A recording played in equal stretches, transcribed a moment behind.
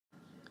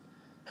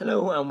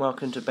Hello and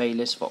welcome to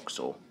Bayliss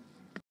Vauxhall.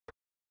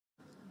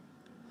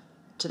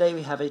 Today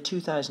we have a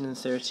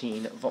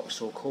 2013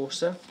 Vauxhall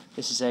Corsa.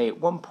 This is a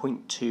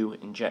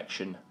 1.2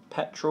 injection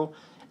petrol,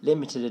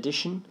 limited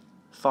edition,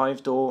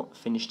 5-door,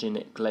 finished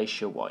in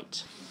glacier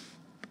white.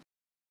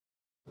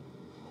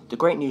 The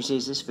great news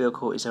is this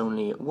vehicle is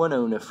only one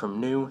owner from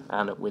new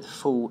and with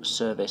full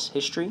service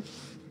history.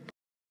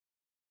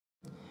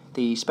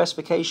 The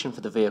specification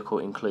for the vehicle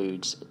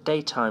includes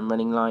daytime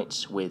running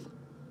lights with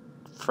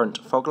front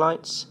fog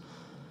lights,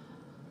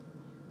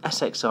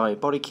 SXI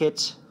body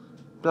kit,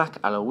 black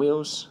alloy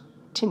wheels,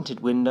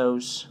 tinted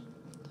windows,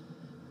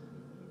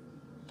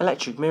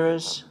 electric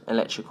mirrors,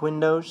 electric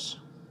windows,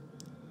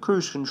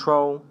 cruise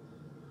control,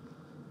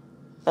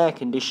 air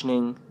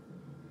conditioning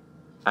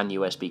and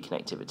USB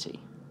connectivity.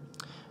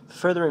 For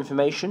further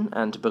information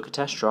and to book a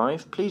test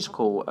drive, please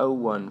call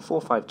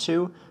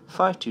 01452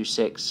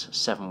 526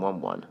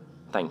 711.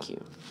 Thank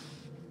you.